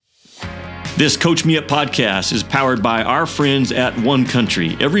This Coach Me Up podcast is powered by our friends at One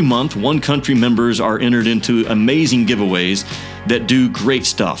Country. Every month, One Country members are entered into amazing giveaways that do great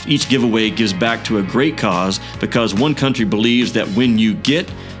stuff. Each giveaway gives back to a great cause because One Country believes that when you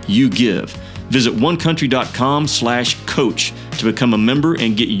get, you give. Visit onecountry.com/coach to become a member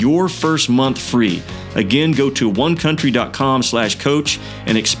and get your first month free. Again, go to onecountry.com/coach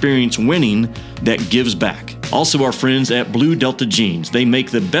and experience winning that gives back. Also, our friends at Blue Delta Jeans. They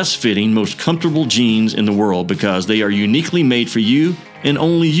make the best fitting, most comfortable jeans in the world because they are uniquely made for you and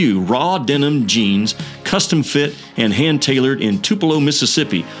only you. Raw denim jeans, custom fit and hand tailored in Tupelo,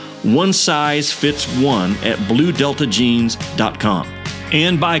 Mississippi. One size fits one at bluedeltajeans.com.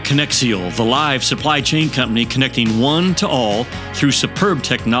 And by Connexial, the live supply chain company connecting one to all through superb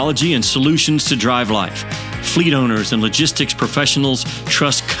technology and solutions to drive life. Fleet owners and logistics professionals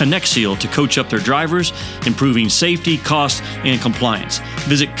trust Connexial to coach up their drivers, improving safety, cost, and compliance.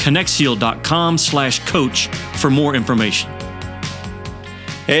 Visit Connexial.com/coach for more information.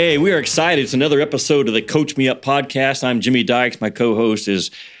 Hey, we are excited. It's another episode of the Coach Me Up podcast. I'm Jimmy Dykes. My co-host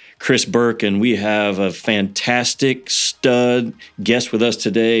is Chris Burke, and we have a fantastic stud guest with us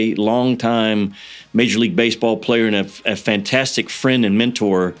today, longtime Major League Baseball player and a fantastic friend and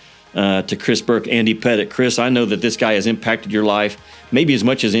mentor to Chris Burke, Andy Pettitte. Chris, I know that this guy has impacted your life maybe as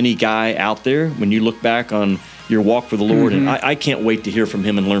much as any guy out there when you look back on your walk with the Lord, and I can't wait to hear from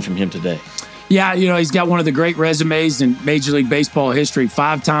him and learn from him today. Yeah, you know, he's got one of the great resumes in Major League Baseball history,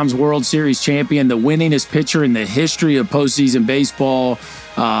 5 times World Series champion, the winningest pitcher in the history of postseason baseball.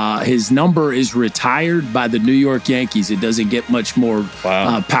 His number is retired by the New York Yankees. It doesn't get much more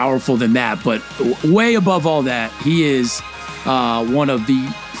powerful than that. But way above all that, he is one of the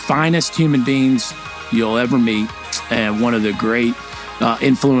finest human beings you'll ever meet and one of the great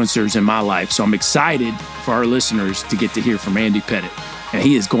influencers in my life. So I'm excited for our listeners to get to hear from Andy Pettitte. And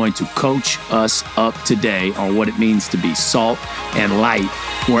he is going to coach us up today on what it means to be salt and light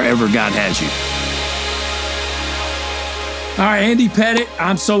wherever God has you. All right, Andy Pettitte,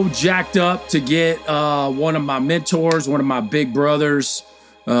 I'm so jacked up to get one of my mentors, one of my big brothers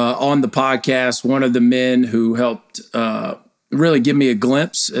on the podcast, one of the men who helped really give me a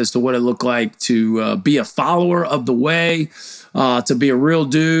glimpse as to what it looked like to be a follower of the way, to be a real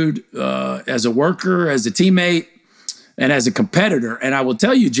dude as a worker, as a teammate, and as a competitor. And I will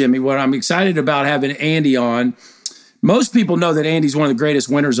tell you, Jimmy, what I'm excited about having Andy on. Most people know that Andy's one of the greatest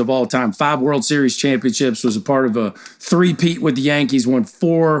winners of all time. 5 World Series championships, was a part of a 3-peat with the Yankees, won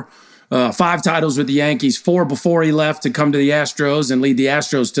 5 titles with the Yankees, 4 before he left to come to the Astros and lead the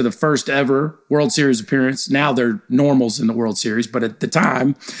Astros to the first ever World Series appearance. Now they're normals in the World Series, but at the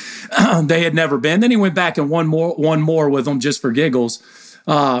time, they had never been. Then he went back and won more with them just for giggles.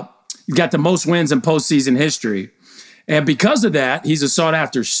 He got the most wins in postseason history. And because of that, he's a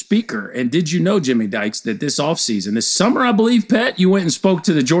sought-after speaker. And did you know, Jimmy Dykes, that this offseason, this summer, I believe, Pet, you went and spoke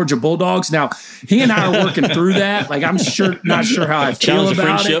to the Georgia Bulldogs. Now, he and I are working through that. Like, I'm not sure how I feel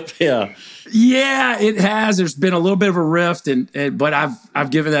about it. Yeah, it has. There's been a little bit of a rift, but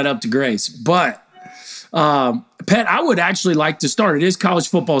I've given that up to grace. But, Pet, I would actually like to start. It is college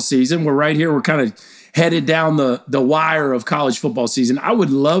football season. We're right here. We're kind of headed down the wire of college football season. I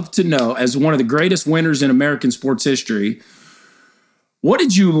would love to know, as one of the greatest winners in American sports history, what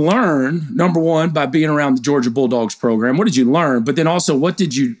did you learn, number one, by being around the Georgia Bulldogs program? What did you learn? But then also, what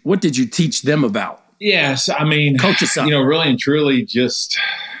did you teach them about? Yes, I mean, coach us up. Really and truly, just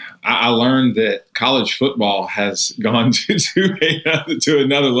I learned that college football has gone to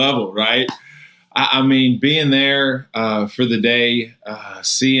another level, right? I mean, being there for the day,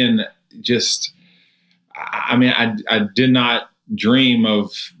 seeing just – I did not dream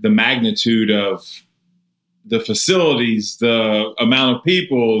of the magnitude of the facilities, the amount of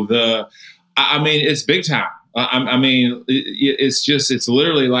people, it's big time. It's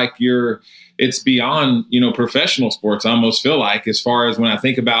literally like it's beyond, professional sports. I almost feel like, as far as when I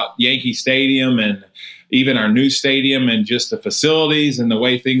think about Yankee Stadium and even our new stadium and just the facilities and the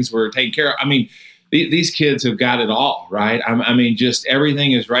way things were taken care of. I mean, these kids have got it all, right? Just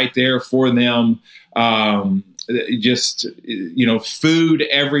everything is right there for them. Food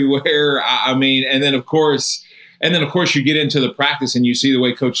everywhere. And then of course you get into the practice and you see the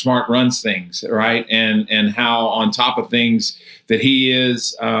way Coach Smart runs things, right? And how on top of things that he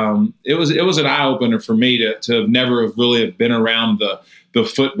is. It was an eye opener for me to have never really have been around the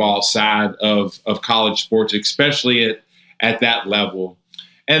football side of college sports, especially at that level.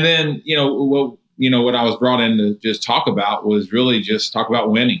 And then what I was brought in to just talk about was really just talk about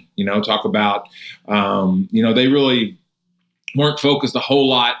winning, talk about, they really weren't focused a whole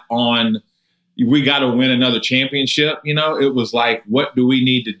lot on, we got to win another championship. It was like, what do we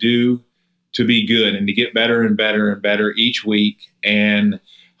need to do to be good and to get better and better and better each week. And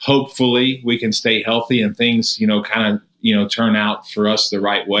hopefully we can stay healthy and things, kind of, turn out for us the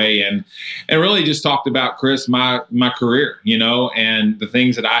right way. And really just talked about, Chris, my career, and the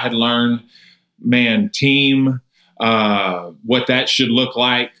things that I had learned, team, what that should look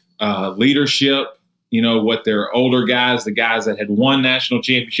like, leadership, what their older guys, the guys that had won national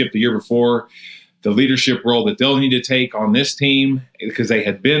championship the year before, the leadership role that they'll need to take on this team because they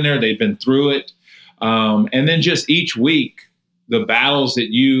had been there, they've been through it. And then just each week, the battles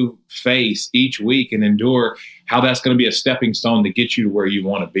that you face each week and endure, how that's going to be a stepping stone to get you to where you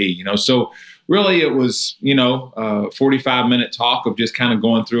want to be, So really it was, a 45-minute talk of just kind of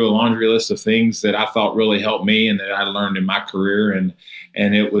going through a laundry list of things that I thought really helped me and that I learned in my career. And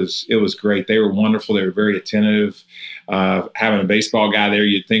it was great. They were wonderful. They were very attentive. Having a baseball guy there,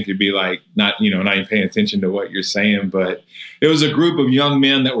 you'd think it'd be like not even paying attention to what you're saying, but it was a group of young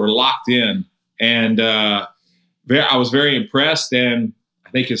men that were locked in. And I was very impressed. And I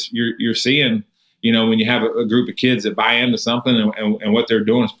think you're seeing, when you have a group of kids that buy into something and what they're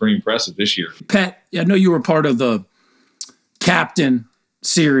doing is pretty impressive this year. Pat, I know you were part of the captain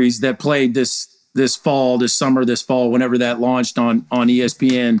series that played this fall, whenever that launched on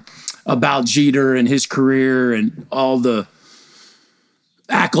ESPN, about Jeter and his career and all the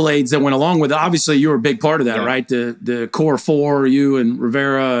accolades that went along with it. Obviously, you were a big part of that, right? The core four, you and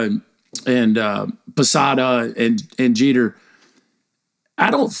Rivera and Posada and Jeter. I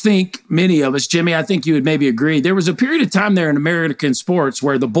don't think many of us, Jimmy, I think you would maybe agree. There was a period of time there in American sports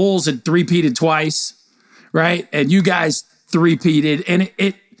where the Bulls had three-peated twice, right? And you guys three-peated. And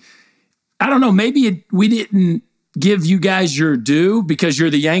I don't know, maybe we didn't give you guys your due because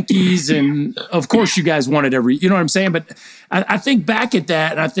you're the Yankees. And of course you guys wanted you know what I'm saying? But I think back at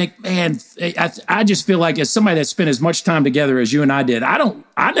that and I think, man, I just feel like as somebody that spent as much time together as you and I did,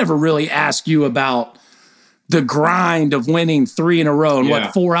 I never really asked you about the grind of winning 3 in a row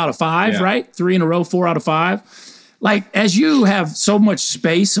and 4 out of 5, right? 3 in a row, 4 out of 5. Like, as you have so much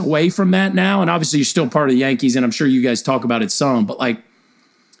space away from that now, and obviously you're still part of the Yankees, and I'm sure you guys talk about it some, but like,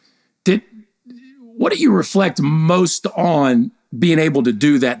 what do you reflect most on being able to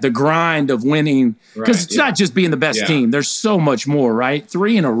do that, the grind of winning? Because it's not just being the best team. There's so much more, right?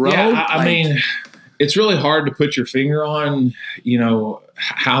 3 in a row. Yeah, I mean, it's really hard to put your finger on,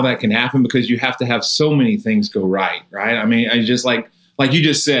 how that can happen because you have to have so many things go right? I mean, I just like you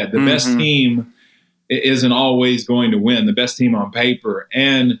just said, the best team isn't always going to win, the best team on paper.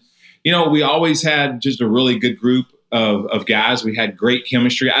 And, we always had just a really good group of guys. We had great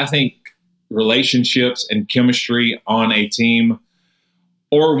chemistry. I think relationships and chemistry on a team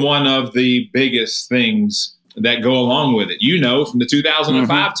are one of the biggest things that go along with it. From the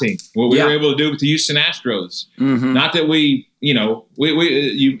 2005 team, what we were able to do with the Houston Astros. Not that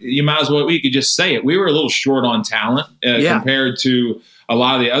you might as well, we could just say it. We were a little short on talent compared to a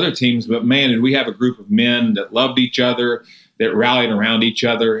lot of the other teams, but man, did we have a group of men that loved each other, that rallied around each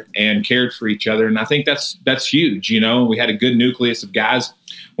other and cared for each other. And I think that's huge. We had a good nucleus of guys.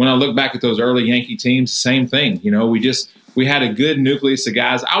 When I look back at those early Yankee teams, same thing. We had a good nucleus of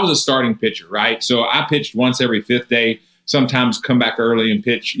guys. I was a starting pitcher, right? So I pitched once every 5th day, sometimes come back early and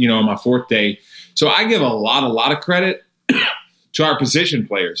pitch, on my 4th day. So I give a lot of credit to our position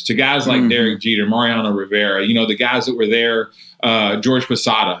players, to guys like Derek Jeter, Mariano Rivera, the guys that were there, George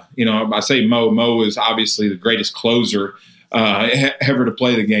Posada. I say Mo is obviously the greatest closer ever to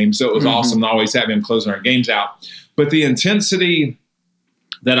play the game. So it was awesome to always have him closing our games out. But the intensity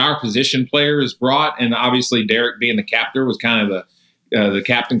that our position players brought, and obviously Derek being the captain was kind of the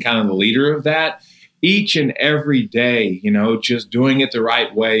captain, kind of the leader of that. Each and every day, just doing it the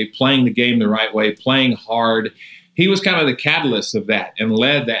right way, playing the game the right way, playing hard. He was kind of the catalyst of that and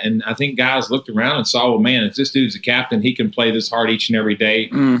led that. And I think guys looked around and saw, well, man, if this dude's the captain, he can play this hard each and every day.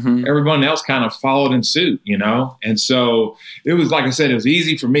 Everyone else kind of followed in suit, And so it was, like I said, it was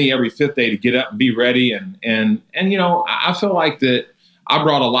easy for me every 5th day to get up and be ready. And I feel like that I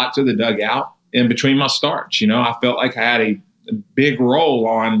brought a lot to the dugout in between my starts. I felt like I had a big role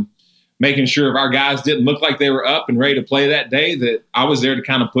on making sure if our guys didn't look like they were up and ready to play that day, that I was there to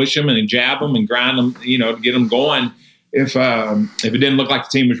kind of push them and jab them and grind them, to get them going if it didn't look like the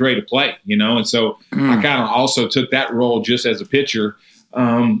team was ready to play, And so I kind of also took that role just as a pitcher.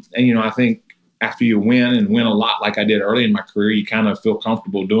 And, I think after you win a lot like I did early in my career, you kind of feel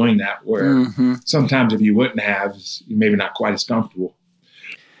comfortable doing that where sometimes if you wouldn't have, you're maybe not quite as comfortable.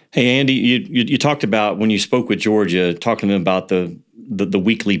 Hey, Andy, you talked about when you spoke with Georgia, talking to them about the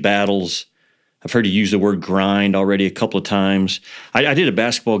weekly battles. I've heard you use the word grind already a couple of times. I did a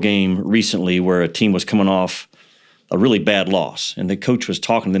basketball game recently where a team was coming off a really bad loss. And the coach was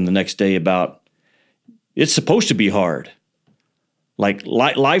talking to them the next day about it's supposed to be hard. Like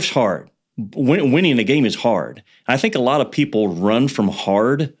life's hard. Winning a game is hard. I think a lot of people run from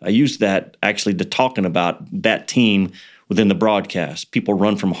hard. I used that actually to talking about that team within the broadcast. People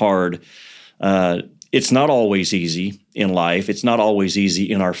run from hard. It's not always easy in life. It's not always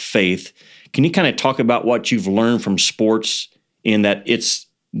easy in our faith. Can you kind of talk about what you've learned from sports in that it's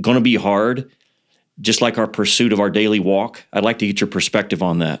going to be hard, just like our pursuit of our daily walk? I'd like to get your perspective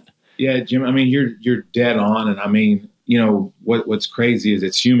on that. Yeah, Jim, I mean, you're dead on. And I mean, you know, what's crazy is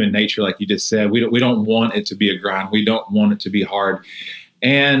it's human nature, like you just said. We don't want it to be a grind. We don't want it to be hard.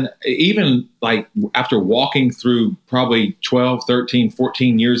 And even like after walking through probably 12, 13,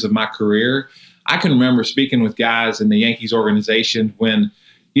 14 years of my career, I can remember speaking with guys in the Yankees organization when,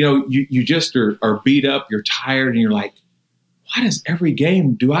 you know, you just are beat up, you're tired, and you're like, why does every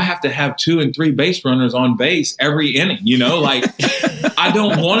game do I have to have 2 and 3 base runners on base every inning? You know, like I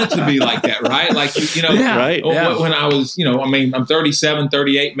don't want it to be like that, right? Like, you know, right, when I was, you know, I mean, I'm 37,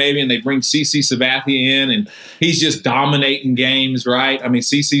 38 maybe, and they bring CC Sabathia in, and he's just dominating games, right? I mean,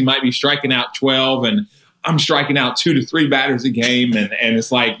 CC might be striking out 12, and I'm striking out 2 to 3 batters a game, and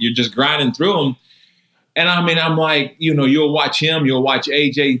it's like you're just grinding through them. And I mean, I'm like, you know, you'll watch him, you'll watch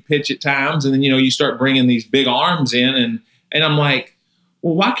AJ pitch at times, and then, you know, you start bringing these big arms in, and I'm like,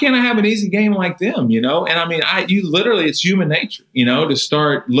 well, why can't I have an easy game like them, you know? And I mean, you literally, it's human nature, you know, to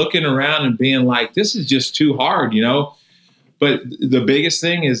start looking around and being like, this is just too hard, you know? But the biggest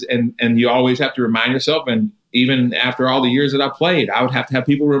thing is, and you always have to remind yourself, and even after all the years that I played, I would have to have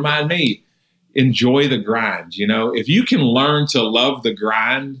people remind me, enjoy the grind, you know? If you can learn to love the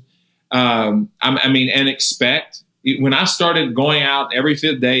grind, and expect, when I started going out every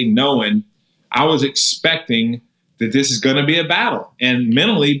 5th day, knowing I was expecting that this is going to be a battle and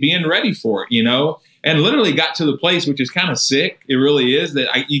mentally being ready for it, you know, and literally got to the place, which is kind of sick. It really is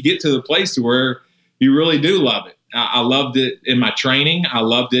that you get to the place to where you really do love it. I loved it in my training. I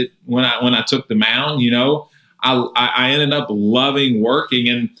loved it when I took the mound, you know, I ended up loving working,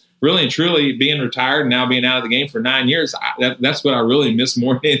 and really and truly being retired and now being out of the game for 9 years. That's what I really miss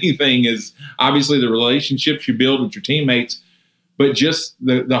more than anything is obviously the relationships you build with your teammates, but just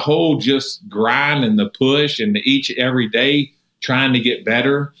the whole just grind and the push and the every day trying to get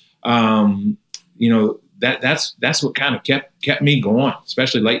better. You know, that's what kind of kept me going,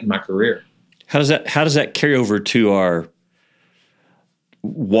 especially late in my career. How does that carry over to our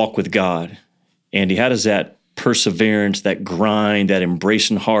walk with God, Andy? How does that perseverance, that grind, that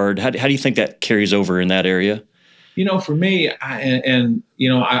embracing hard, how do you think that carries over in that area? You know, for me, I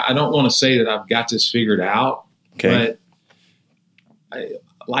don't want to say that I've got this figured out, okay, but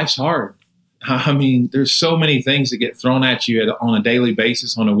life's hard. I mean, there's so many things that get thrown at you on a daily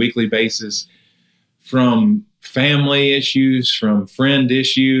basis, on a weekly basis, from family issues, from friend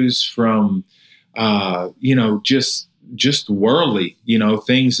issues, from, you know, just worldly, you know,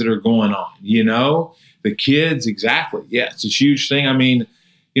 things that are going on, you know, the kids. Exactly. Yeah. It's a huge thing. I mean,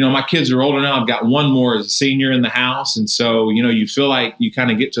 you know, my kids are older now. I've got one more as a senior in the house. And so, you know, you feel like you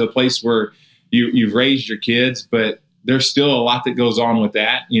kind of get to a place where you've raised your kids, but there's still a lot that goes on with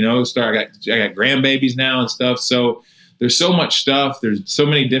that, you know. I got grandbabies now and stuff. So there's so much stuff. There's so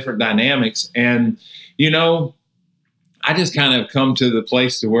many different dynamics. And, you know, I just kind of come to the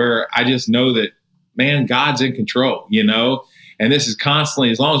place to where I just know that, man, God's in control, you know. And this is constantly,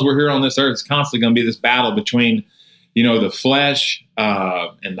 as long as we're here on this earth, it's constantly going to be this battle between, you know, the flesh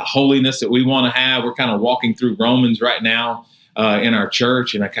and the holiness that we want to have. We're kind of walking through Romans right now in our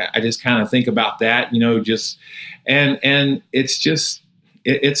church. And I just kind of think about that, you know, just, and it's just,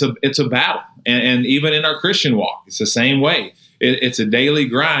 it's a battle. And even in our Christian walk, it's the same way. It's a daily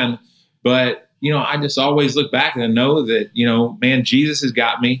grind. But, you know, I just always look back and I know that, you know, man, Jesus has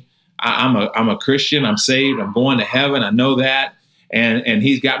got me. I'm a Christian. I'm saved. I'm going to heaven. I know that. And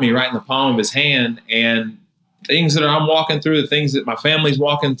he's got me right in the palm of his hand. And things that I'm walking through, the things that my family's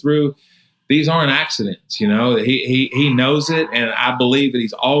walking through, these aren't accidents, you know. He knows it. And I believe that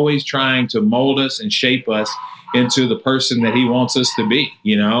he's always trying to mold us and shape us into the person that he wants us to be,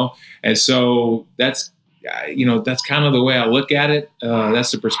 you know. And so that's kind of the way I look at it.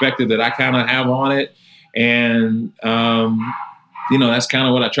 That's the perspective that I kind of have on it. And, you know, that's kind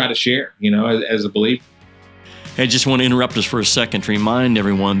of what I try to share, you know, as a believer. Hey, I just want to interrupt us for a second to remind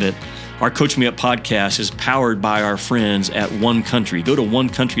everyone that our Coach Me Up podcast is powered by our friends at One Country. Go to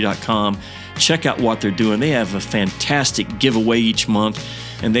onecountry.com, check out what they're doing. They have a fantastic giveaway each month,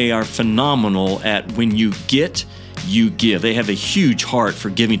 and they are phenomenal at when you get, you give. They have a huge heart for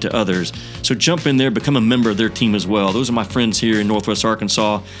giving to others. So jump in there, become a member of their team as well. Those are my friends here in Northwest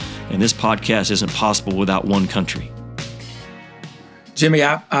Arkansas, and this podcast isn't possible without One Country. Jimmy,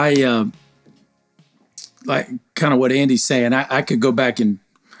 I like kind of what Andy's saying. I could go back and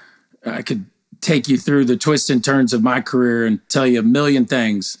I could take you through the twists and turns of my career and tell you a million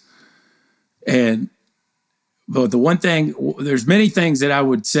things. But the one thing, there's many things that I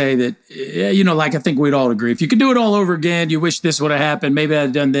would say that, like I think we'd all agree. If you could do it all over again, you wish this would have happened. Maybe I'd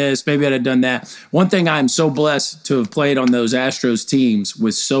have done this. Maybe I'd have done that. One thing I'm so blessed to have played on those Astros teams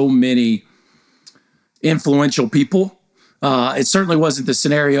with so many influential people. It certainly wasn't the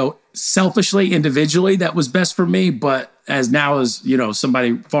scenario selfishly, individually that was best for me. But as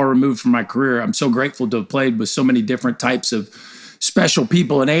somebody far removed from my career, I'm so grateful to have played with so many different types of special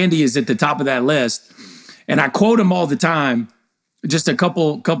people. And Andy is at the top of that list. And I quote him all the time. Just a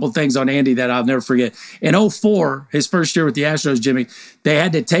couple things on Andy that I'll never forget. In 2004, his first year with the Astros, Jimmy, they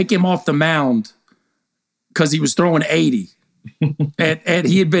had to take him off the mound because he was throwing 80. and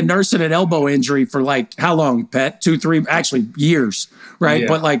he had been nursing an elbow injury for like, how long, Pet? 2, 3, actually years, right? Yeah.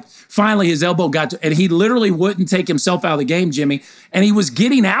 But like finally his elbow and he literally wouldn't take himself out of the game, Jimmy. And he was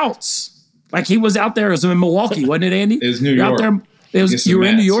getting outs. Like he was out there, it was in Milwaukee, wasn't it, Andy? It was New York. Out there, you were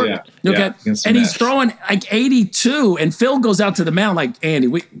in New York? Yeah. Okay. Yeah, and he's throwing like 82, and Phil goes out to the mound like,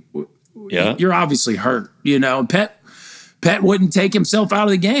 Andy, you're obviously hurt, And Pet wouldned take himself out of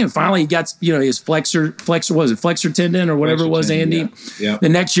the game. Finally, he got, his flexor tendon or whatever it was, Andy. Yeah. The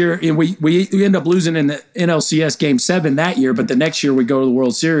next year, and we end up losing in the NLCS Game 7 that year, but the next year we go to the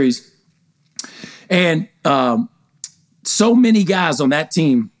World Series. And so many guys on that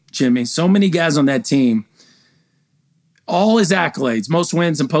team, Jimmy, all his accolades, most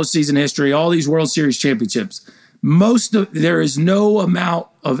wins in postseason history, all these World Series championships. There is no amount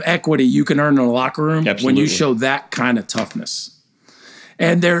of equity you can earn in a locker room when you show that kind of toughness.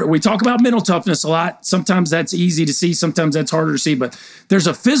 And we talk about mental toughness a lot. Sometimes that's easy to see. Sometimes that's harder to see. But there's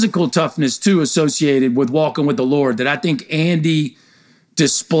a physical toughness, too, associated with walking with the Lord that I think Andy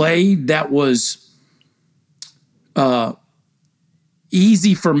displayed that was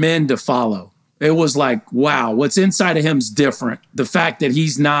easy for men to follow. It was like, wow, what's inside of him is different. The fact that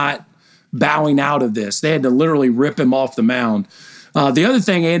he's not bowing out of this. They had to literally rip him off the mound. The other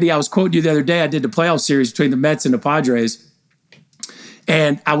thing, Andy, I was quoting you the other day. I did the playoff series between the Mets and the Padres.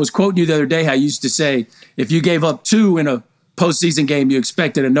 And I was quoting you the other day how you used to say, if you gave up 2 in a postseason game, you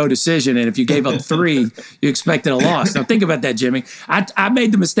expected a no decision. And if you gave up 3, you expected a loss. Now, think about that, Jimmy. I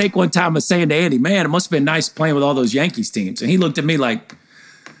made the mistake one time of saying to Andy, man, it must have been nice playing with all those Yankees teams. And he looked at me like,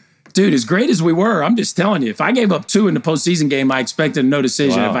 dude, as great as we were, I'm just telling you, if I gave up 2 in the postseason game, I expected a no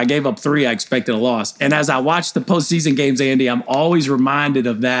decision. Wow. If I gave up 3, I expected a loss. And as I watch the postseason games, Andy, I'm always reminded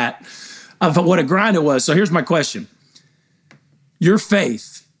of that, of what a grind it was. So here's my question. Your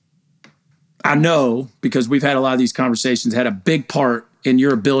faith, I know, because we've had a lot of these conversations, had a big part in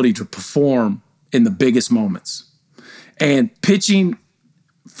your ability to perform in the biggest moments. And pitching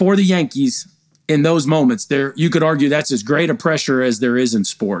for the Yankees in those moments, you could argue that's as great a pressure as there is in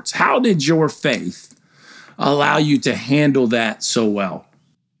sports. How did your faith allow you to handle that so well?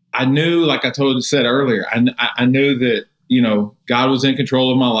 I knew, like I said earlier, I knew that, God was in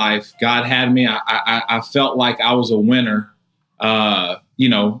control of my life. God had me. I felt like I was a winner,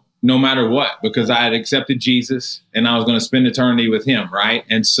 no matter what, because I had accepted Jesus and I was going to spend eternity with him, right?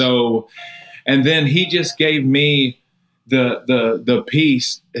 And then he just gave me the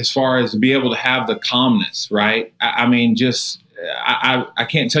peace as far as to be able to have the calmness, right? I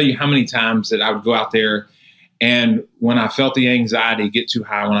can't tell you how many times that I would go out there and when I felt the anxiety get too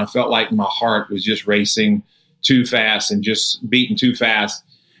high, when I felt like my heart was just racing too fast and just beating too fast.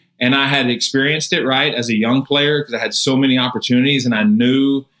 And I had experienced it, right, as a young player because I had so many opportunities and I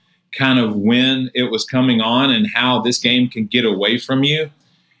knew kind of when it was coming on and how this game can get away from you.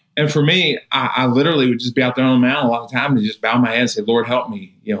 And for me, I literally would just be out there on the mound a lot of times and just bow my head and say, Lord, help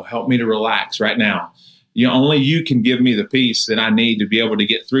me, help me to relax right now. Only you can give me the peace that I need to be able to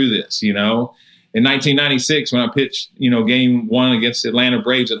get through this, In 1996, when I pitched, game 1 against the Atlanta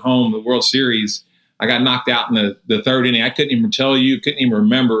Braves at home, the World Series, I got knocked out in the third inning. I couldn't even couldn't even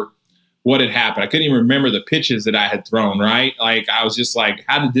remember what had happened. I couldn't even remember the pitches that I had thrown, right? Like, I was just like,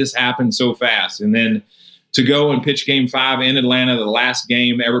 how did this happen so fast? And then to go and pitch game 5 in Atlanta, the last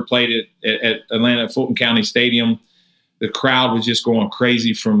game ever played at Atlanta at Fulton County Stadium. The crowd was just going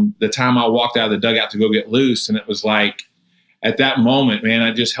crazy from the time I walked out of the dugout to go get loose. And it was like, at that moment, man,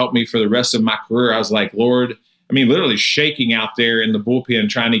 it just helped me for the rest of my career. I was like, Lord, literally shaking out there in the bullpen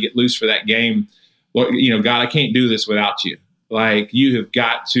trying to get loose for that game. Lord, God, I can't do this without you. Like, you have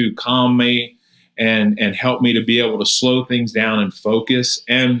got to calm me and help me to be able to slow things down and focus.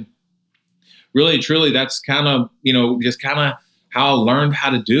 And really, truly, that's kind of, just kind of how I learned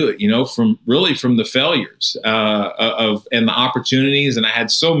how to do it, from the failures and the opportunities. And I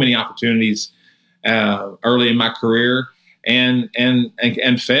had so many opportunities early in my career and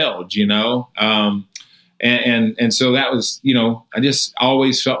failed, and so that was, I just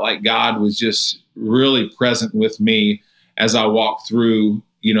always felt like God was just really present with me as I walked through,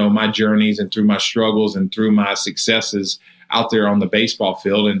 my journeys and through my struggles and through my successes out there on the baseball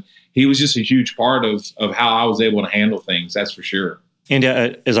field. And he was just a huge part of how I was able to handle things. That's for sure. And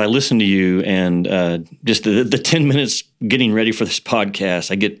as I listen to you and just the 10 minutes getting ready for this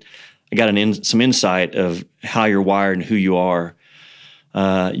podcast, I got some insight of how you're wired and who you are.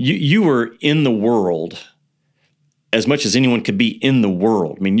 You were in the world as much as anyone could be in the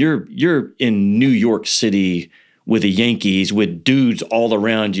world. I mean, you're in New York City with the Yankees, with dudes all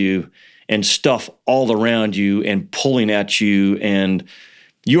around you and stuff all around you and pulling at you, and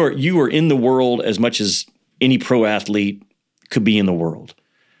you are in the world as much as any pro athlete could be in the world.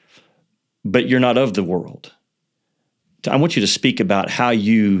 But you're not of the world. I want you to speak about how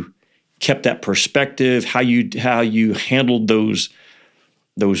you kept that perspective, how you handled those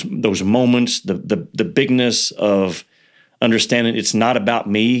moments, the bigness of understanding it's not about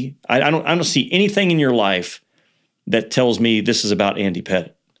me. I don't see anything in your life that tells me this is about Andy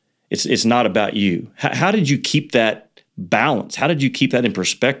Pettitte. It's not about you. How did you keep that balance? How did you keep that in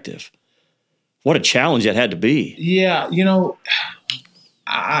perspective? What a challenge that had to be. Yeah,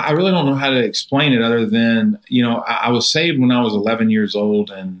 I really don't know how to explain it other than, I was saved when I was 11 years old,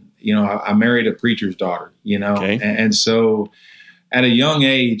 and I married a preacher's daughter, Okay. And so at a young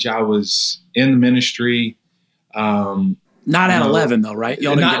age, I was in the ministry. Not at 11 though, right?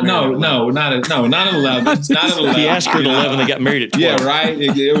 Not at 11. Not at 11. He asked her at 11. They got married at 12. Yeah, right.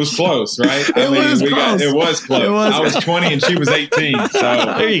 It was close, right? It was close. I was 20 and she was 18.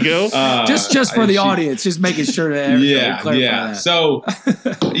 So there you go. Just for the audience, just making sure that clarify that. So,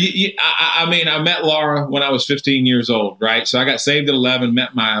 I met Laura when I was 15 years old, right? So I got saved at 11.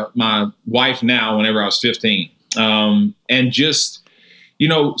 Met my wife now whenever I was 15, and just.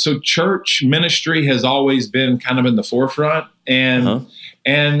 So church ministry has always been kind of in the forefront, and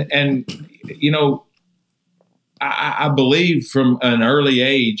I believe from an early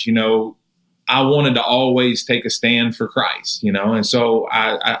age, I wanted to always take a stand for Christ, and so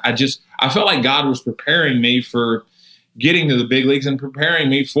I felt like God was preparing me for getting to the big leagues and preparing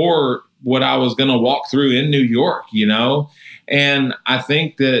me for what I was going to walk through in New York, and I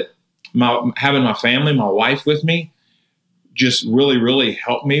think that having my family, my wife with me, just really, really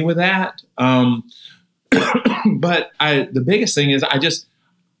helped me with that. But the biggest thing is I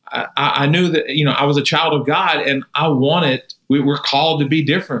knew that, I was a child of God, and we're called to be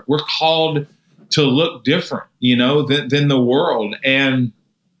different. We're called to look different, than the world. And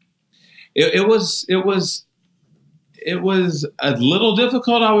it was a little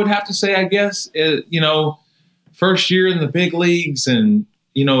difficult, I would have to say, I guess, first year in the big leagues and,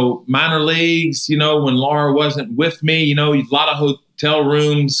 minor leagues, when Laura wasn't with me, a lot of hotel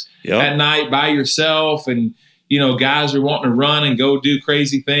rooms at night by yourself, and, guys are wanting to run and go do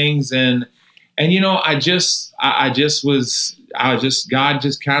crazy things. And God just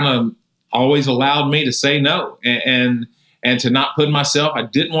kind of always allowed me to say no and to not put myself, I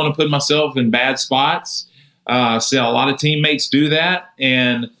didn't want to put myself in bad spots. So a lot of teammates do that.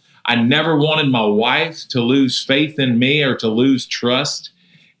 And I never wanted my wife to lose faith in me or to lose trust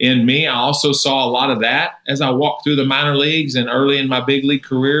in me. I also saw a lot of that as I walked through the minor leagues and early in my big league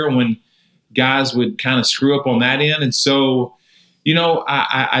career when guys would kind of screw up on that end. And so,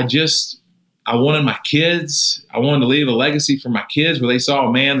 I wanted my kids, I wanted to leave a legacy for my kids where they saw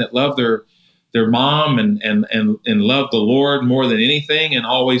a man that loved their mom and loved the Lord more than anything, and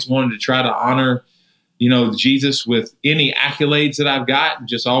always wanted to try to honor, Jesus with any accolades that I've got, and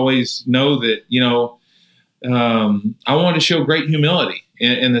just always know that, I wanted to show great humility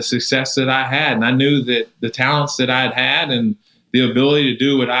in the success that I had. And I knew that the talents that I'd had and the ability to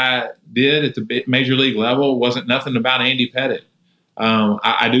do what I did at the major league level wasn't nothing about Andy Pettitte.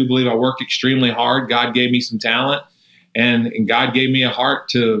 I do believe I worked extremely hard. God gave me some talent, and God gave me a heart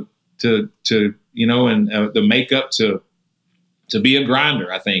to the makeup to be a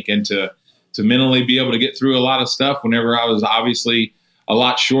grinder, I think, and to mentally be able to get through a lot of stuff whenever I was obviously a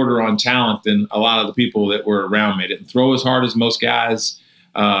lot shorter on talent than a lot of the people that were around me. I didn't throw as hard as most guys.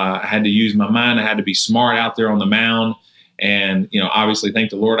 I had to use my mind. I had to be smart out there on the mound. And, obviously, thank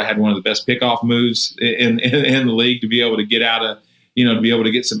the Lord, I had one of the best pickoff moves in the league to be able to get out of, to be able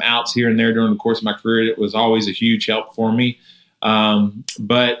to get some outs here and there during the course of my career. It was always a huge help for me. But,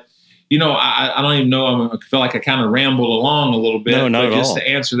 I don't even know. I feel like I kind of rambled along a little bit. No, not but at just all. to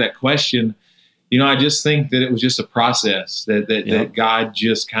answer that question, I just think that it was just a process that God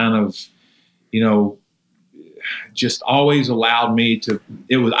just kind of, just always allowed me to.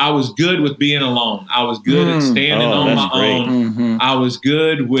 I was good with being alone. I was good at standing on my own. Mm-hmm. I was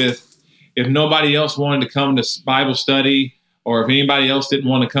good with, if nobody else wanted to come to Bible study, or if anybody else didn't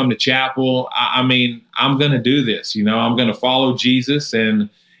want to come to chapel, I'm going to do this. I'm going to follow Jesus, and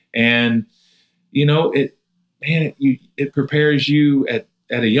it prepares you at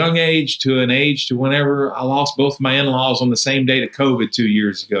a young age to an age to whenever I lost both my in-laws on the same day to COVID 2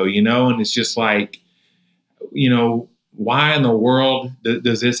 years ago. And it's just like, why in the world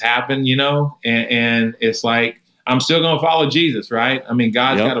does this happen? And it's like, I'm still going to follow Jesus, right?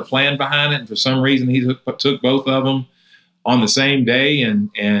 God's got a plan behind it. And for some reason, he took both of them on the same day. And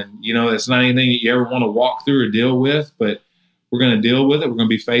it's not anything that you ever want to walk through or deal with, but we're going to deal with it. We're going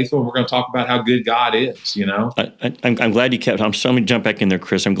to be faithful. And we're going to talk about how good God is, I'm glad you kept, let me jump back in there,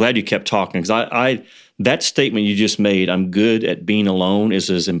 Chris. I'm glad you kept talking, because that statement you just made, I'm good at being alone, is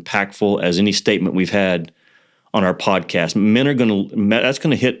as impactful as any statement we've had on our podcast. That's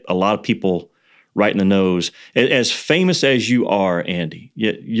going to hit a lot of people right in the nose. As famous as you are, Andy,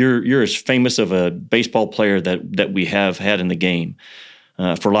 you're as famous of a baseball player that we have had in the game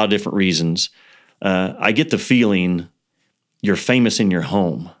for a lot of different reasons. I get the feeling you're famous in your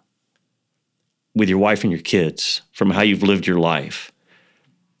home with your wife and your kids from how you've lived your life.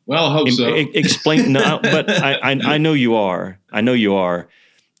 Well, I hope so. Explain, no, but I know you are. I know you are.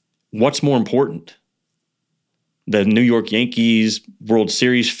 What's more important? The New York Yankees World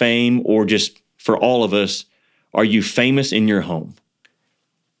Series fame, or just for all of us, are you famous in your home?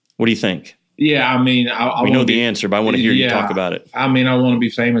 What do you think? Yeah, we know the answer, but I want to hear you talk about it. I want to be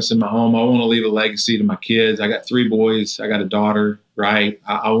famous in my home. I want to leave a legacy to my kids. I got 3 boys. I got a daughter, right?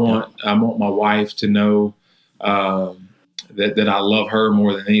 I want my wife to know that I love her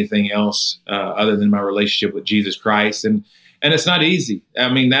more than anything else, other than my relationship with Jesus Christ. And it's not easy.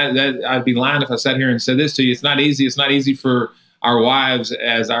 That I'd be lying if I sat here and said this to you. It's not easy. It's not easy for our wives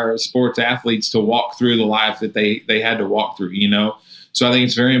as our sports athletes to walk through the life that they had to walk through, So I think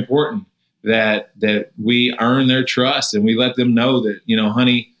it's very important that we earn their trust, and we let them know that,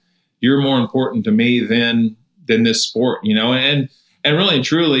 honey, you're more important to me than this sport, and really and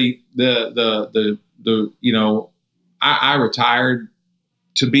truly I retired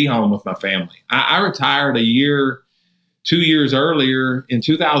to be home with my family. I retired 2 years earlier in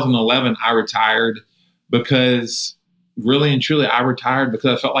 2011. I retired because really and truly I retired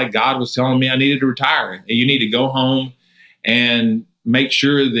because I felt like God was telling me I needed to retire. You need to go home and make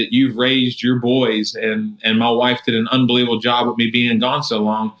sure that you've raised your boys. And my wife did an unbelievable job of me being gone so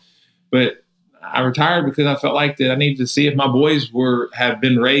long. But I retired because I felt like that I needed to see if my boys have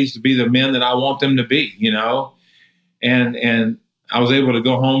been raised to be the men that I want them to be, And I was able to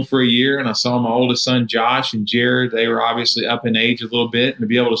go home for a year, and I saw my oldest son, Josh, and Jared. They were obviously up in age a little bit, and to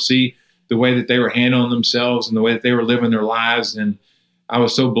be able to see the way that they were handling themselves and the way that they were living their lives. And I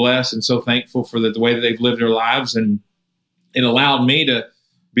was so blessed and so thankful for the way that they've lived their lives. And it allowed me to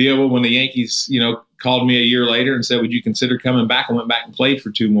be able, when the Yankees, called me a year later and said, would you consider coming back? I went back and played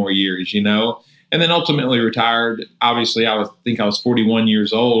for 2 more years, and then ultimately retired. Obviously, I think I was 41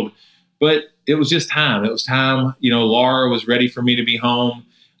 years old, but it was just time. It was time. Laura was ready for me to be home.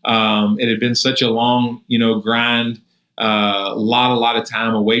 It had been such a long, grind, a lot of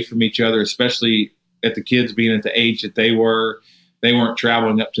time away from each other, especially at the kids being at the age that they were. They weren't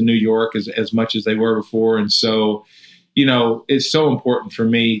traveling up to New York as much as they were before. And so, it's so important for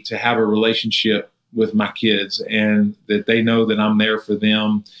me to have a relationship with my kids, and that they know that I'm there for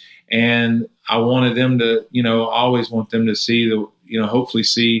them. And I wanted them to, I always want them to see hopefully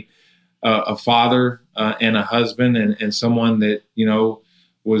see a father and a husband and someone that,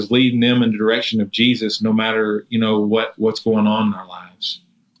 was leading them in the direction of Jesus, no matter, what's going on in our lives.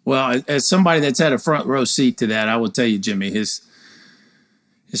 Well, as somebody that's had a front row seat to that, I will tell you, Jimmy, his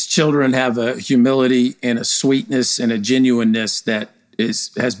children have a humility and a sweetness and a genuineness that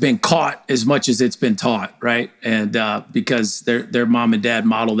has been caught as much as it's been taught, right? And because their mom and dad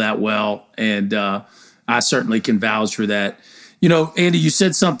model that well, and I certainly can vouch for that. Andy, you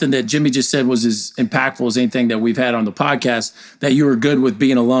said something that Jimmy just said was as impactful as anything that we've had on the podcast, that you were good with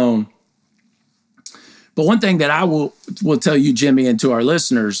being alone. But one thing that I will tell you, Jimmy, and to our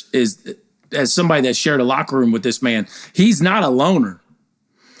listeners is, as somebody that shared a locker room with this man, he's not a loner.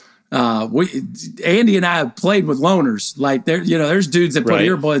 Andy and I have played with loners. Like there's dudes that put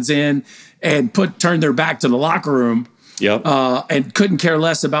earbuds in and turn their back to the locker room. Yep. And couldn't care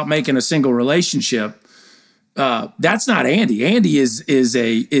less about making a single relationship. That's not Andy. Andy is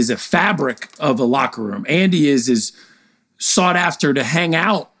a fabric of a locker room. Andy is sought after to hang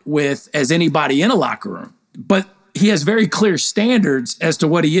out with as anybody in a locker room, but he has very clear standards as to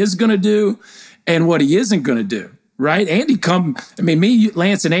what he is going to do and what he isn't going to do. Right? Me,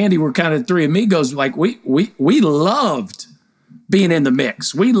 Lance, and Andy were kind of three amigos. Like we loved being in the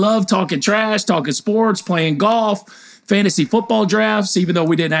mix. We loved talking trash, talking sports, playing golf, fantasy football drafts, even though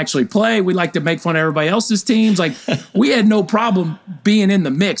we didn't actually play. We liked to make fun of everybody else's teams. Like, we had no problem being in the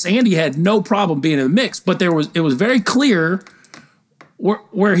mix. Andy had no problem being in the mix, but it was very clear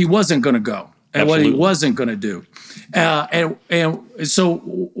where he wasn't going to go and Absolutely. What he wasn't going to do. And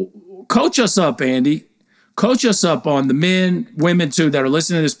so coach us up, Andy. Coach us up on the men, women too, that are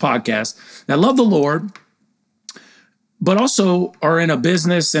listening to this podcast that love the Lord, but also are in a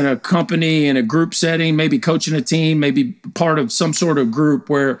business, in a company, in a group setting, maybe coaching a team, maybe part of some sort of group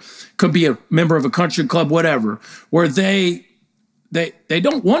where could be a member of a country club, whatever, where they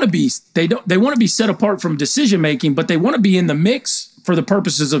don't want to be, they want to be set apart from decision making, but they want to be in the mix for the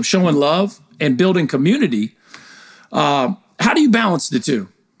purposes of showing love and building community. How do you balance the two?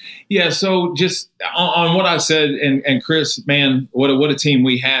 Yeah, so just on what I said, and Chris, man, what a team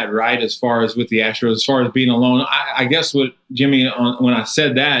we had, right? As far as with the Astros, as far as being alone, I guess what Jimmy, when I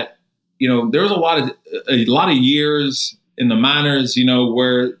said that, there was a lot of years in the minors,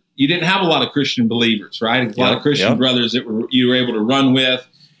 where you didn't have a lot of Christian believers, right? A lot of Christian brothers that you were able to run with,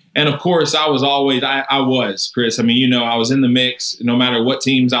 and of course, I was Chris. I mean, I was in the mix. No matter what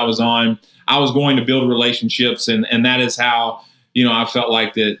teams I was on, I was going to build relationships, and that is how. I felt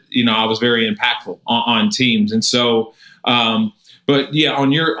like that, I was very impactful on teams. And so, but yeah,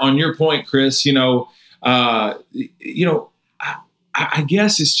 on your point, Chris, I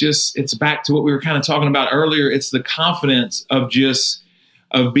guess it's back to what we were kind of talking about earlier. It's the confidence of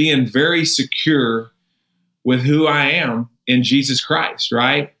being very secure with who I am in Jesus Christ.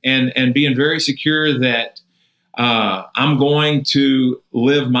 Right. And being very secure that, I'm going to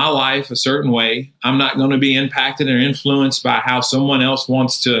live my life a certain way. I'm not going to be impacted or influenced by how someone else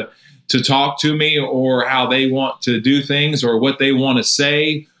wants to talk to me, or how they want to do things, or what they want to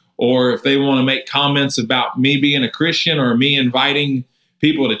say, or if they want to make comments about me being a Christian, or me inviting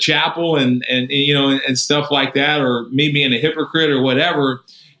people to chapel and stuff like that, or me being a hypocrite or whatever.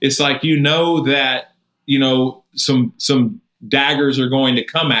 It's like, that, some daggers are going to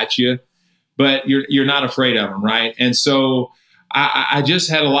come at you, but you're not afraid of them, right? And so I just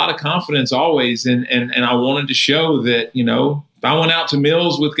had a lot of confidence always, and I wanted to show that, if I went out to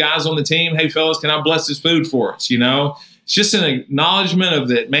meals with guys on the team, hey fellas, can I bless this food for us? It's just an acknowledgement of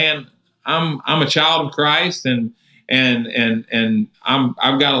that, man. I'm a child of Christ, and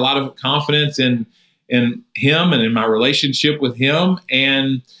I've got a lot of confidence in Him and in my relationship with Him.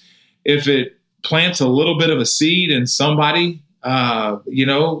 And if it plants a little bit of a seed in somebody,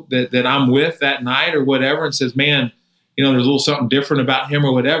 that I'm with that night or whatever, and says, man, there's a little something different about him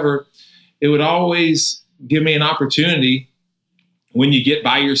or whatever, it would always give me an opportunity when you get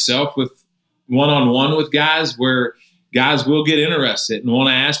by yourself with one-on-one with guys, where guys will get interested and want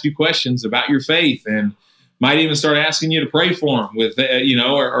to ask you questions about your faith, and might even start asking you to pray for them with,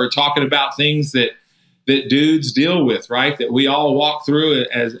 or talking about things that dudes deal with, right? That we all walk through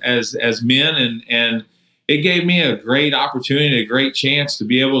as men, and it gave me a great opportunity, a great chance to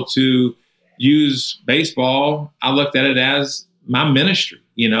be able to use baseball. I looked at it as my ministry,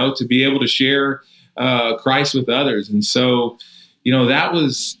 to be able to share Christ with others. And so, that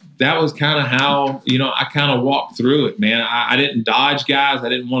was kind of how, I kind of walked through it, man. I didn't dodge guys. I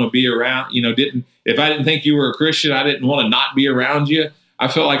didn't want to be around, if I didn't think you were a Christian, I didn't want to not be around you. I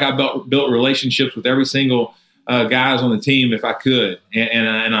felt like I built relationships with every single guys on the team if I could,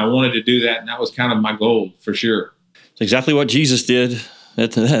 and I wanted to do that, and that was kind of my goal for sure. It's exactly what Jesus did.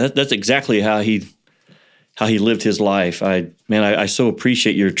 That's exactly how he lived his life. I so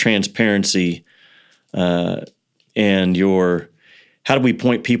appreciate your transparency and your. How do we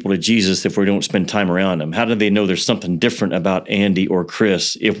point people to Jesus if we don't spend time around them? How do they know there's something different about Andy or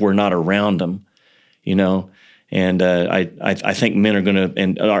Chris if we're not around them? And I think men are going to,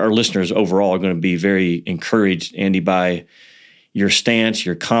 and our listeners overall are going to be very encouraged, Andy, by your stance,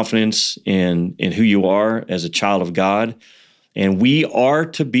 your confidence in who you are as a child of God. And we are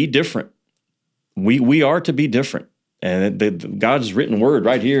to be different. We are to be different. And God's written word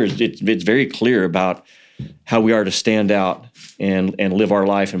right here, it's very clear about how we are to stand out and live our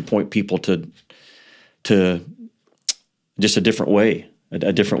life and point people to just a different way.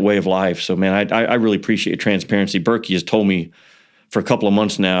 A different way of life. So, man, I really appreciate your transparency. Burke has told me for a couple of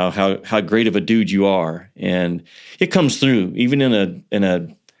months now how great of a dude you are, and it comes through even in a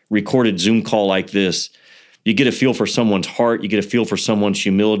recorded Zoom call like this. You get a feel for someone's heart. You get a feel for someone's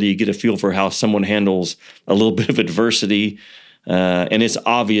humility. You get a feel for how someone handles a little bit of adversity. And it's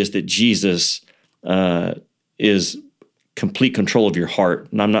obvious that Jesus is complete control of your heart.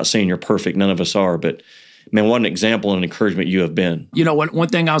 And I'm not saying you're perfect. None of us are. But, man, what an example and encouragement you have been. You know, one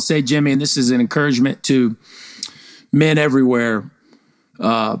thing I'll say, Jimmy, and this is an encouragement to men everywhere,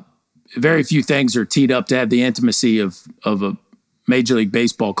 very few things are teed up to have the intimacy of a Major League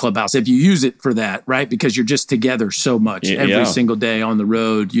Baseball clubhouse, if you use it for that, right? Because you're just together so much every single day on the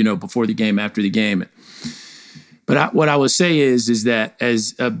road, you know, before the game, after the game. But what I would say is that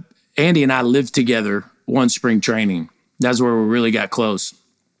as Andy and I lived together one spring training, that's where we really got close.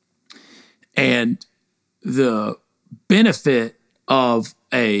 And the benefit of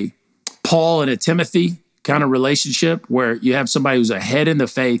a Paul and a Timothy kind of relationship, where you have somebody who's ahead in the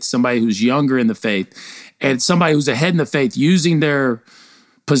faith, somebody who's younger in the faith, and somebody who's ahead in the faith using their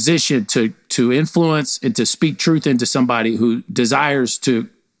position to influence and to speak truth into somebody who desires to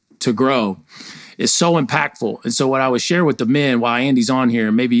grow, is so impactful. And so what I would share with the men while Andy's on here,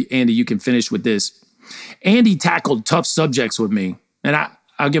 and maybe Andy, you can finish with this. Andy tackled tough subjects with me, and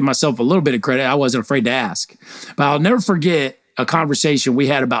I'll give myself a little bit of credit. I wasn't afraid to ask. But I'll never forget a conversation we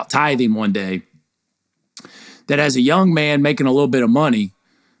had about tithing one day that, as a young man making a little bit of money,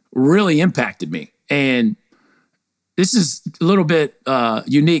 really impacted me. And this is a little bit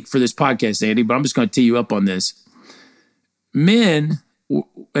unique for this podcast, Andy, but I'm just going to tee you up on this. Men,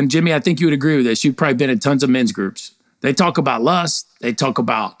 and Jimmy, I think you would agree with this. You've probably been in tons of men's groups. They talk about lust. They talk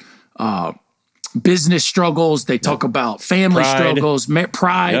about business struggles. They talk about family struggles,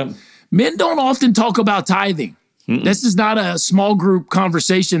 pride. Yep. Men don't often talk about tithing. Mm-mm. This is not a small group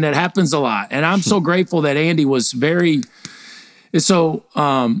conversation that happens a lot. And I'm so grateful that Andy was very, so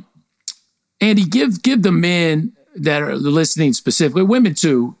Andy, give the men that are listening, specifically women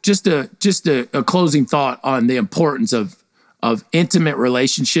too, just a closing thought on the importance of intimate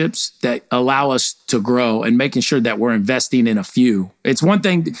relationships that allow us to grow, and making sure that we're investing in a few. It's one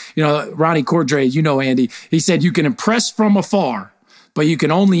thing, you know, Ronnie Cordray, you know, Andy, he said you can impress from afar, but you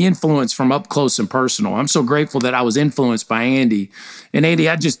can only influence from up close and personal. I'm so grateful that I was influenced by Andy. And Andy,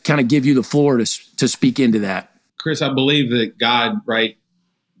 I just kind of give you the floor to speak into that. Chris, I believe that God, right,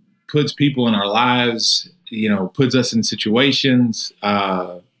 puts people in our lives, you know, puts us in situations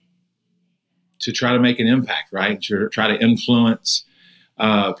to try to make an impact, right? To try to influence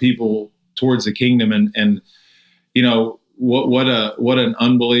people towards the kingdom. And you know, what an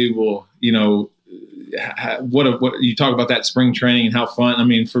unbelievable, you know, what you talk about that spring training and how fun. I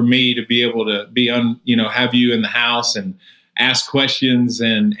mean, for me to be able to be have you in the house and ask questions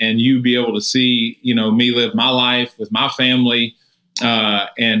and you be able to see, you know, me live my life with my family,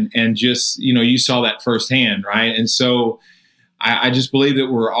 and just, you know, you saw that firsthand, right? And so I just believe that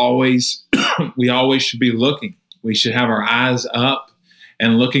we always should be looking. We should have our eyes up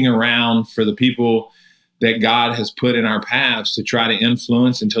and looking around for the people that God has put in our paths to try to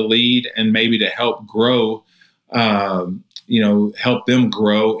influence and to lead, and maybe to help grow, help them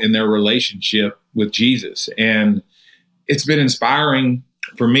grow in their relationship with Jesus. And it's been inspiring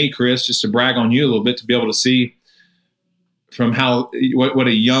for me, Chris, just to brag on you a little bit, to be able to see from what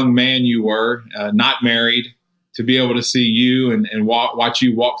a young man you were, not married, to be able to see you and watch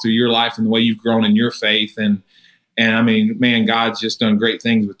you walk through your life and the way you've grown in your faith. And I mean, man, God's just done great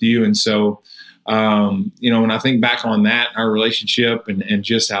things with you. And so, when I think back on that, our relationship and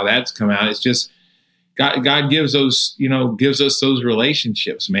just how that's come out, it's just God gives us those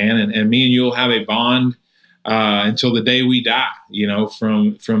relationships, man. And me and you will have a bond until the day we die, you know,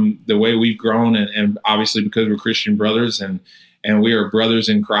 from the way we've grown, and obviously because we're Christian brothers and we are brothers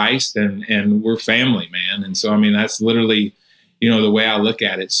in Christ, and we're family, man. And so, I mean, that's literally, you know, the way I look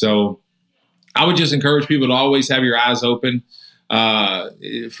at it. So I would just encourage people to always have your eyes open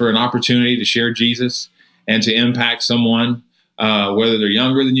for an opportunity to share Jesus and to impact someone, whether they're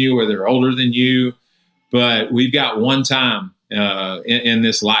younger than you, whether they're older than you. But we've got one time in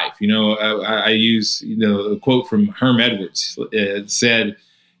this life. You know, I use, you know, a quote from Herm Edwards. It said,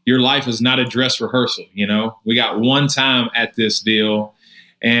 "Your life is not a dress rehearsal." You know, we got one time at this deal,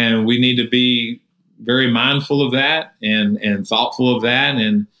 and we need to be very mindful of that and thoughtful of that,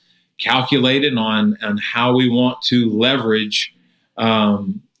 and calculated on how we want to leverage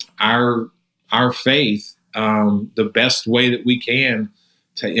our faith the best way that we can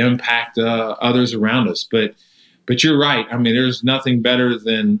to impact others around us. But you're right. I mean, there's nothing better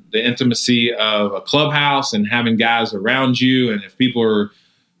than the intimacy of a clubhouse and having guys around you. And if people are,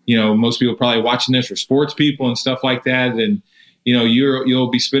 you know, most people probably watching this are sports people and stuff like that, and you know, you'll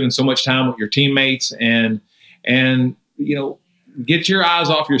be spending so much time with your teammates, and you know, get your eyes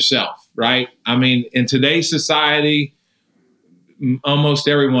off yourself, right? I mean, in today's society, almost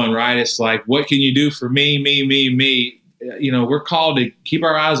everyone, right? It's like, what can you do for me? we're called to keep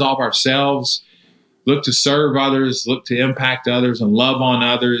our eyes off ourselves, look to serve others, look to impact others, and love on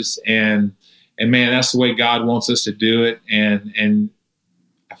others. And man, that's the way God wants us to do it. And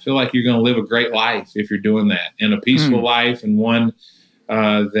I feel like you're going to live a great life if you're doing that, and a peaceful life, and one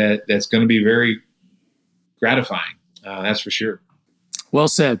that's going to be very gratifying. That's for sure. Well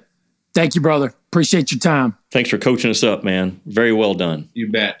said. Thank you, brother. Appreciate your time. Thanks for coaching us up, man. Very well done. You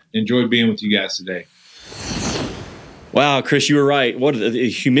bet. Enjoyed being with you guys today. Wow, Chris, you were right. What the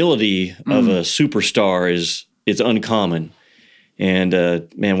humility of a superstar it's uncommon. And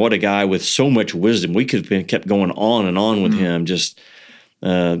man, what a guy with so much wisdom. We could have kept going on and on with him, just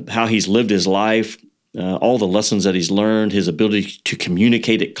how he's lived his life, all the lessons that he's learned, his ability to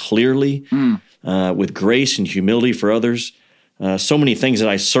communicate it clearly with grace and humility for others. So many things that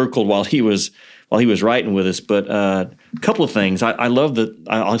I circled while he was writing with us. But a couple of things. I love that.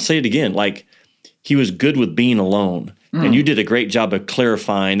 I'll say it again. Like, he was good with being alone. And you did a great job of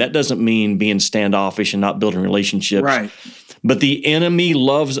clarifying. That doesn't mean being standoffish and not building relationships. Right. But the enemy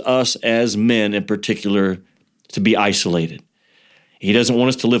loves us as men in particular to be isolated. He doesn't want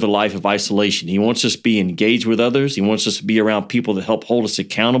us to live a life of isolation. He wants us to be engaged with others. He wants us to be around people that help hold us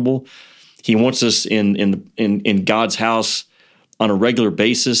accountable. He wants us in God's house on a regular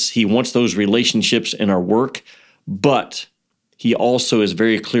basis. He wants those relationships in our work, but he also is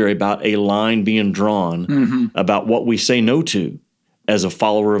very clear about a line being drawn about what we say no to as a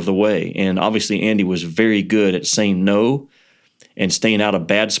follower of the way. And obviously Andy was very good at saying no and staying out of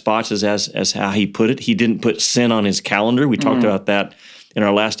bad spots, as how he put it. He didn't put sin on his calendar. We talked about that in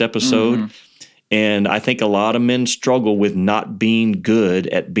our last episode. And I think a lot of men struggle with not being good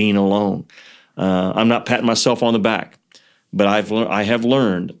at being alone. I'm not patting myself on the back. But I have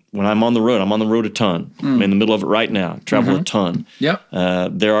learned when I'm on the road a ton. I'm in the middle of it right now. Travel a ton. Yep.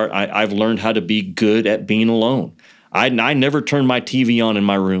 I've learned how to be good at being alone. I never turn my TV on in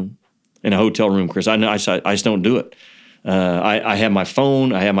my room, in a hotel room, Chris. I just don't do it. I have my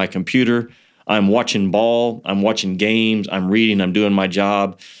phone. I have my computer. I'm watching ball. I'm watching games. I'm reading. I'm doing my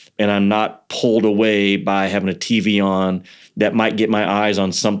job. And I'm not pulled away by having a TV on that might get my eyes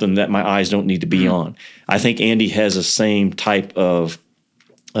on something that my eyes don't need to be on. I think Andy has the same type of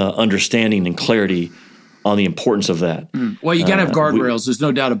understanding and clarity on the importance of that. Well, you got to have guardrails. There's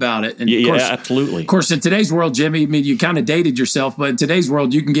no doubt about it. And of course, absolutely. Of course, in today's world, Jimmy, I mean, you kind of dated yourself, but in today's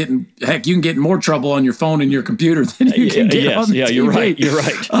world, you can get in more trouble on your phone and your computer than you can get on the TV. You're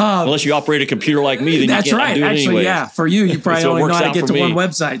right. Unless you operate a computer like me, then that's you can't right. do it Actually, anyway. yeah, for you probably So it only know works how to out get for to one me.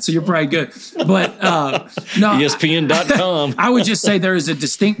 website, so you're probably good. But no, ESPN.com. I would just say there is a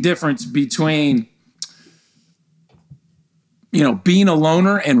distinct difference between being a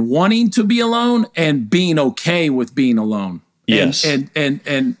loner and wanting to be alone and being okay with being alone. Yes. And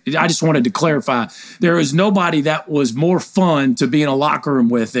I just wanted to clarify, there is nobody that was more fun to be in a locker room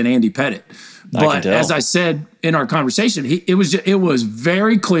with than Andy Pettitte. But as I said in our conversation, it was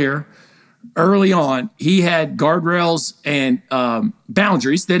very clear early on. He had guardrails and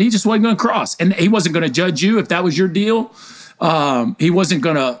boundaries that he just wasn't going to cross. And he wasn't going to judge you if that was your deal. He wasn't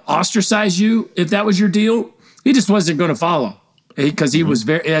going to ostracize you if that was your deal. He just wasn't going to follow. Because he was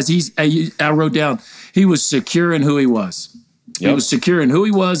very, I wrote down, he was secure in who he was. Yep. He was secure in who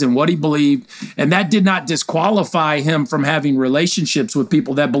he was and what he believed. And that did not disqualify him from having relationships with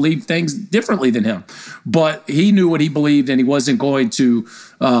people that believed things differently than him. But he knew what he believed, and he wasn't going to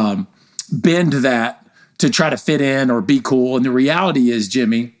bend that to try to fit in or be cool. And the reality is,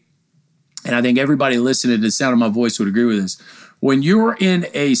 Jimmy, and I think everybody listening to the sound of my voice would agree with this, when you're in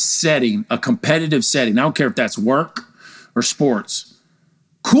a setting, a competitive setting, I don't care if that's work or sports,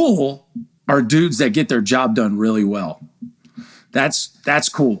 cool are dudes that get their job done really well. That's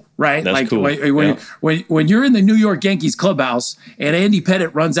cool, right? That's like cool. When you're in the New York Yankees clubhouse and Andy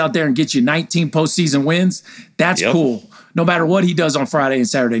Pettitte runs out there and gets you 19 postseason wins, that's cool. No matter what he does on Friday and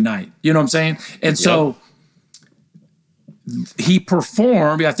Saturday night. You know what I'm saying? And so he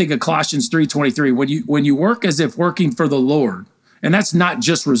performed, I think of Colossians 3:23, when you work as if working for the Lord, and that's not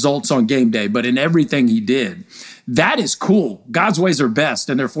just results on game day, but in everything he did. That is cool. God's ways are best,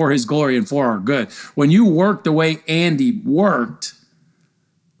 and they're for his glory and for our good. When you work the way Andy worked,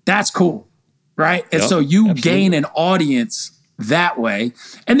 that's cool, right? And so you gain an audience that way.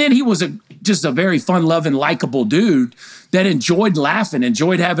 And then he was just a very fun-loving, likable dude that enjoyed laughing,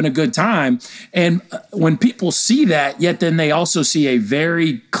 enjoyed having a good time. And when people see that, yet then they also see a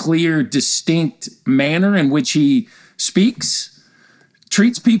very clear, distinct manner in which he speaks,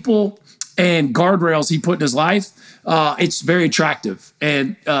 treats people, and guardrails he put in his life, it's very attractive.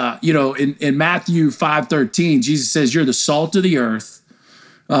 And, in Matthew 5:13, Jesus says, you're the salt of the earth.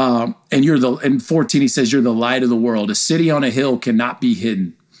 And in 14, he says, you're the light of the world. A city on a hill cannot be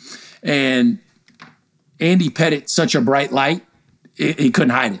hidden. And Andy Pettitte, such a bright light, he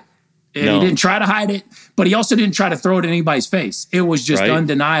couldn't hide it. And he didn't try to hide it, but he also didn't try to throw it in anybody's face. It was just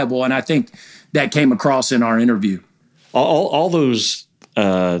undeniable. And I think that came across in our interview. All those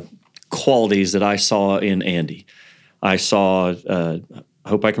qualities that I saw in Andy, I saw, I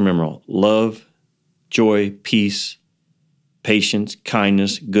hope I can remember all, love, joy, peace, patience,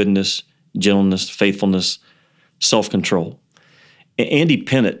 kindness, goodness, gentleness, faithfulness, self-control. Andy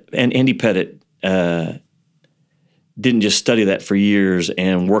Pettitte didn't just study that for years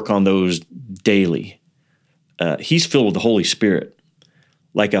and work on those daily. He's filled with the Holy Spirit,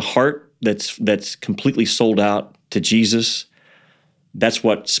 like a heart that's completely sold out to Jesus. That's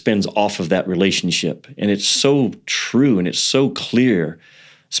what spins off of that relationship, and it's so true and it's so clear.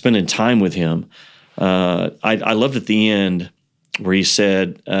 Spending time with him. I loved at the end where he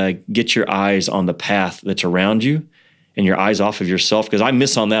said, get your eyes on the path that's around you and your eyes off of yourself, because I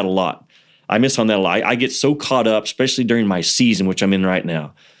miss on that a lot. I get so caught up, especially during my season, which I'm in right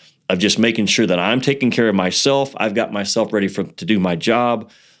now, of just making sure that I'm taking care of myself. I've got myself ready to do my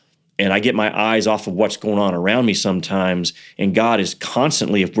job, and I get my eyes off of what's going on around me sometimes. And God is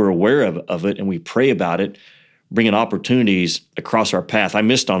constantly, if we're aware of it and we pray about it, bringing opportunities across our path. I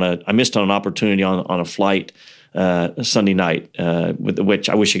missed on an opportunity on a flight Sunday night, with which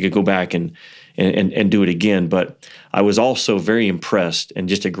I wish I could go back and do it again. But I was also very impressed, and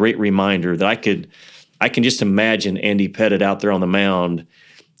just a great reminder that I can just imagine Andy Pettitte out there on the mound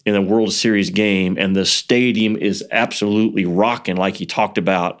in a World Series game, and the stadium is absolutely rocking like he talked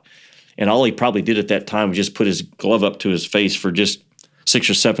about. And all he probably did at that time was just put his glove up to his face for just 6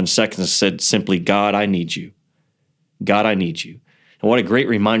 or 7 seconds and said simply, God, I need you. God, I need you. And what a great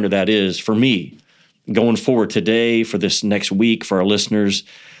reminder that is for me going forward today, for this next week, for our listeners,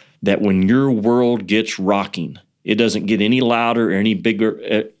 that when your world gets rocking, it doesn't get any louder or any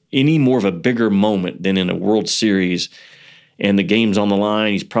bigger, any more of a bigger moment than in a World Series. And the game's on the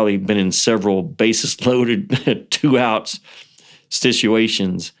line. He's probably been in several bases loaded, 2 outs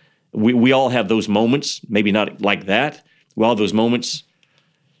situations. We all have those moments, maybe not like that. We all have those moments.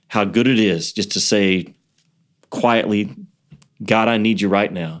 How good it is just to say quietly, God, I need you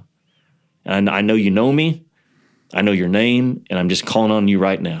right now. And I know you know me. I know your name, and I'm just calling on you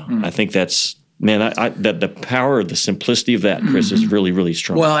right now. I think that's, man, that the power, the simplicity of that, Chris, is really, really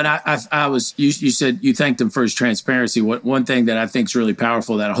strong. Well, and you said you thanked him for his transparency. One thing that I think is really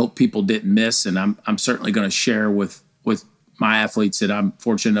powerful that I hope people didn't miss, and I'm certainly going to share with my athletes that I'm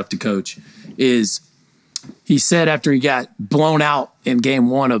fortunate enough to coach, is he said after he got blown out in Game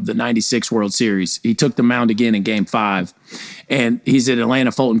 1 of the 96 World Series, he took the mound again in Game 5, and he's at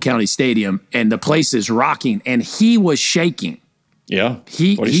Atlanta Fulton County Stadium, and the place is rocking, and he was shaking. Yeah,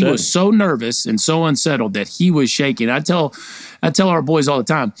 he was so nervous and so unsettled that he was shaking. I tell our boys all the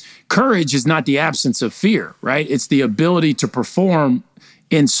time, courage is not the absence of fear, right? It's the ability to perform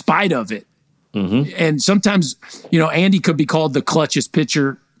in spite of it. Mm-hmm. And sometimes, Andy could be called the clutchest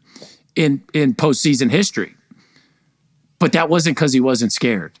pitcher in postseason history. But that wasn't because he wasn't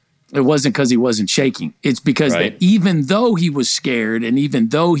scared. It wasn't because he wasn't shaking. It's because that even though he was scared and even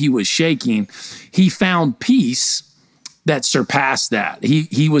though he was shaking, he found peace that surpassed that.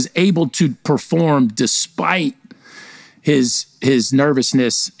 He was able to perform despite his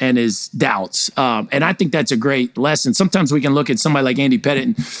nervousness and his doubts. And I think that's a great lesson. Sometimes we can look at somebody like Andy Pettitte,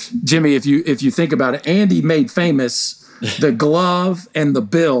 and Jimmy, if you think about it, Andy made famous the glove and the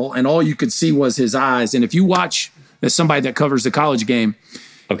bill, and all you could see was his eyes. And if you watch, as somebody that covers the college game,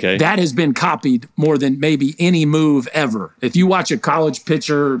 that has been copied more than maybe any move ever. If you watch a college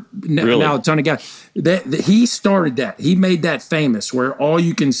pitcher, now a ton of guys, he started that. He made that famous, where all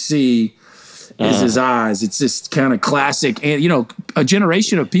you can see is his eyes. It's just kind of classic. And, a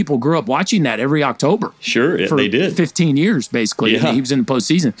generation of people grew up watching that every October. Sure, for they did. 15 years, basically. Yeah. He was in the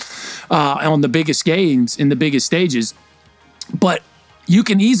postseason on the biggest games, in the biggest stages. But you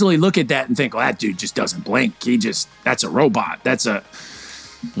can easily look at that and think, well, that dude just doesn't blink. That's a robot. That's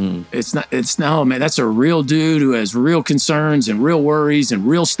that's a real dude who has real concerns and real worries and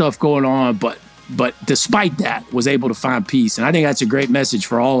real stuff going on. But despite that, was able to find peace. And I think that's a great message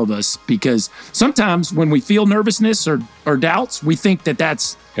for all of us, because sometimes when we feel nervousness or doubts, we think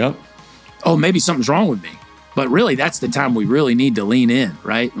that's, maybe something's wrong with me. But really, that's the time we really need to lean in,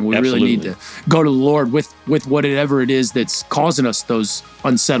 right? And we really need to go to the Lord with whatever it is that's causing us those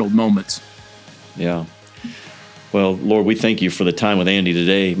unsettled moments. Yeah. Well, Lord, we thank you for the time with Andy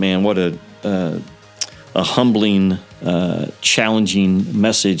today. Man, what a humbling, challenging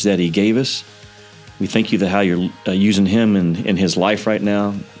message that he gave us. We thank you that how you're using him in his life right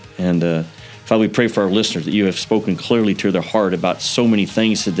now. And Father, we pray for our listeners that you have spoken clearly to their heart about so many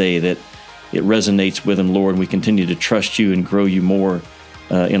things today that it resonates with them, Lord. And we continue to trust you and grow you more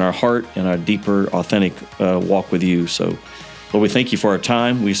in our heart and our deeper, authentic walk with you. So, Lord, we thank you for our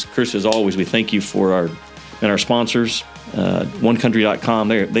time. Chris, as always, we thank you for our sponsors. OneCountry.com,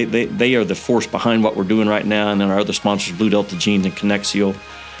 they are the force behind what we're doing right now, and then our other sponsors, Blue Delta Jeans and Connexio.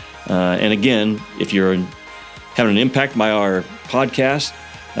 And again, if you're having an impact by our podcast,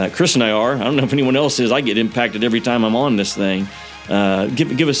 Chris and I are. I don't know if anyone else is. I get impacted every time I'm on this thing.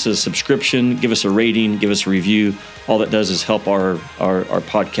 Give us a subscription, give us a rating, give us a review. All that does is help our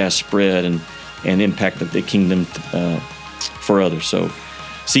podcast spread and impact the kingdom for others. So,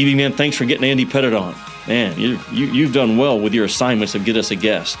 CB, man, thanks for getting Andy Pettitte on. Man, you've done well with your assignments of get us a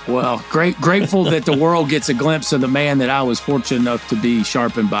guest. Well, grateful that the world gets a glimpse of the man that I was fortunate enough to be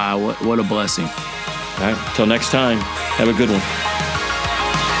sharpened by. What a blessing. All right, until next time, have a good one.